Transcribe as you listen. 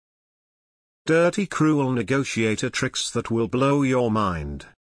Dirty Cruel Negotiator Tricks That Will Blow Your Mind.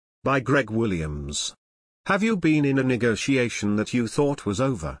 By Greg Williams. Have you been in a negotiation that you thought was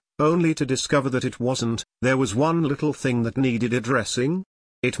over, only to discover that it wasn't? There was one little thing that needed addressing?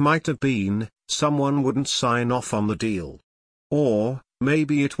 It might have been, someone wouldn't sign off on the deal. Or,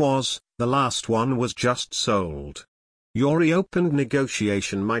 maybe it was, the last one was just sold. Your reopened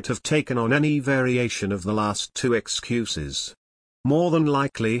negotiation might have taken on any variation of the last two excuses. More than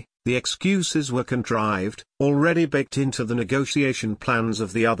likely, the excuses were contrived, already baked into the negotiation plans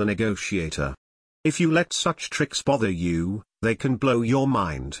of the other negotiator. If you let such tricks bother you, they can blow your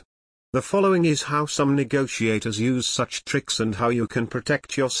mind. The following is how some negotiators use such tricks and how you can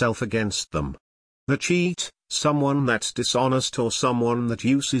protect yourself against them. The cheat, someone that's dishonest or someone that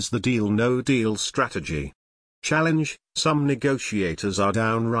uses the deal-no-deal strategy. Challenge, some negotiators are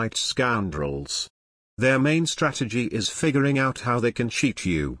downright scoundrels. Their main strategy is figuring out how they can cheat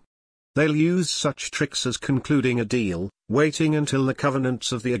you. They'll use such tricks as concluding a deal, waiting until the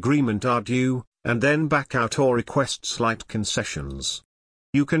covenants of the agreement are due, and then back out or request slight concessions.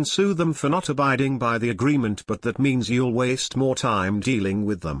 You can sue them for not abiding by the agreement, but that means you'll waste more time dealing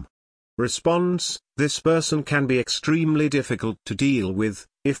with them. Response: this person can be extremely difficult to deal with.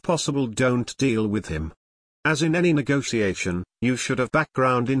 If possible, don't deal with him. As in any negotiation, you should have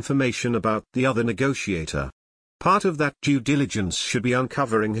background information about the other negotiator. Part of that due diligence should be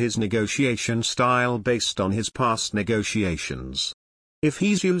uncovering his negotiation style based on his past negotiations. If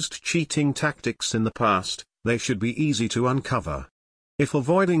he's used cheating tactics in the past, they should be easy to uncover. If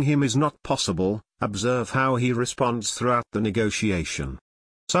avoiding him is not possible, observe how he responds throughout the negotiation.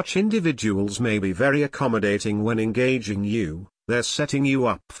 Such individuals may be very accommodating when engaging you, they're setting you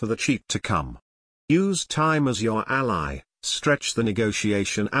up for the cheat to come. Use time as your ally, stretch the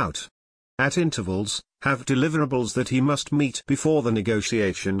negotiation out. At intervals, have deliverables that he must meet before the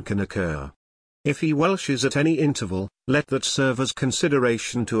negotiation can occur. If he welches at any interval, let that serve as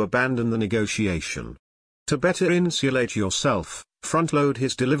consideration to abandon the negotiation. To better insulate yourself, front-load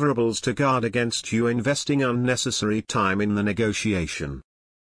his deliverables to guard against you investing unnecessary time in the negotiation.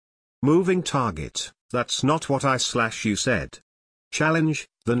 Moving target, that's not what you said. Challenge,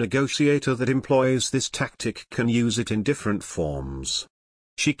 the negotiator that employs this tactic can use it in different forms.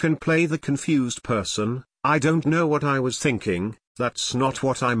 She can play the confused person, I don't know what I was thinking, that's not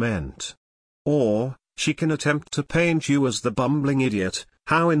what I meant. Or, she can attempt to paint you as the bumbling idiot,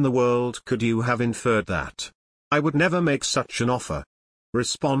 how in the world could you have inferred that? I would never make such an offer.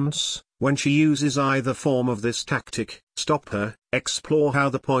 Response, when she uses either form of this tactic, stop her, explore how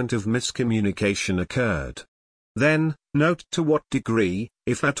the point of miscommunication occurred. Then, note to what degree,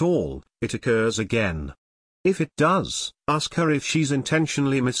 if at all, it occurs again. If it does, ask her if she's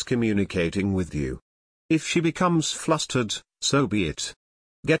intentionally miscommunicating with you. If she becomes flustered, so be it.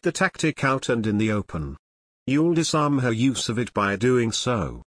 Get the tactic out and in the open. You'll disarm her use of it by doing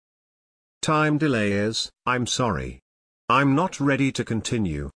so. Time delays, I'm sorry. I'm not ready to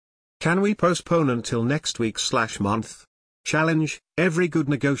continue. Can we postpone until next week/month? Challenge, every good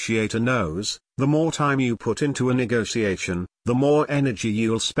negotiator knows, the more time you put into a negotiation, the more energy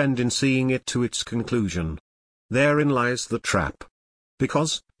you'll spend in seeing it to its conclusion. Therein lies the trap.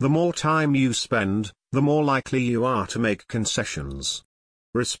 Because, the more time you spend, the more likely you are to make concessions.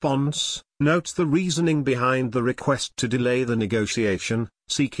 Response, note the reasoning behind the request to delay the negotiation,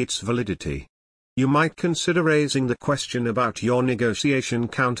 seek its validity. You might consider raising the question about your negotiation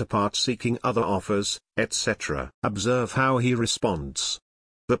counterpart seeking other offers, etc. Observe how he responds.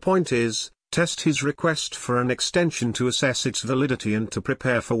 The point is, test his request for an extension to assess its validity and to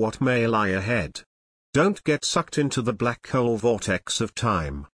prepare for what may lie ahead. Don't get sucked into the black hole vortex of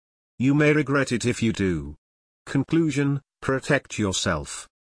time. You may regret it if you do. Conclusion, protect yourself.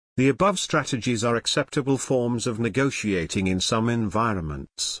 The above strategies are acceptable forms of negotiating in some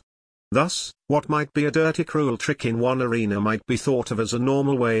environments. Thus, what might be a dirty cruel trick in one arena might be thought of as a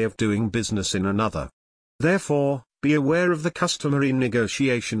normal way of doing business in another. Therefore, be aware of the customary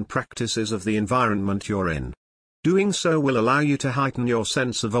negotiation practices of the environment you're in. Doing so will allow you to heighten your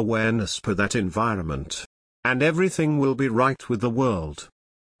sense of awareness per that environment. And everything will be right with the world.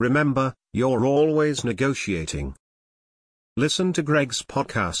 Remember, you're always negotiating. Listen to Greg's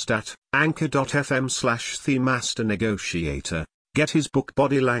podcast at anchor.fm/themasternegotiator. Get his book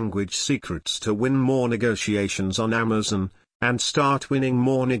Body Language Secrets to Win More Negotiations on Amazon, and start winning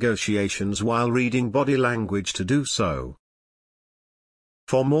more negotiations while reading body language to do so.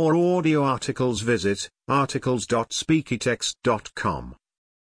 For more audio articles visit articles.speakytext.com.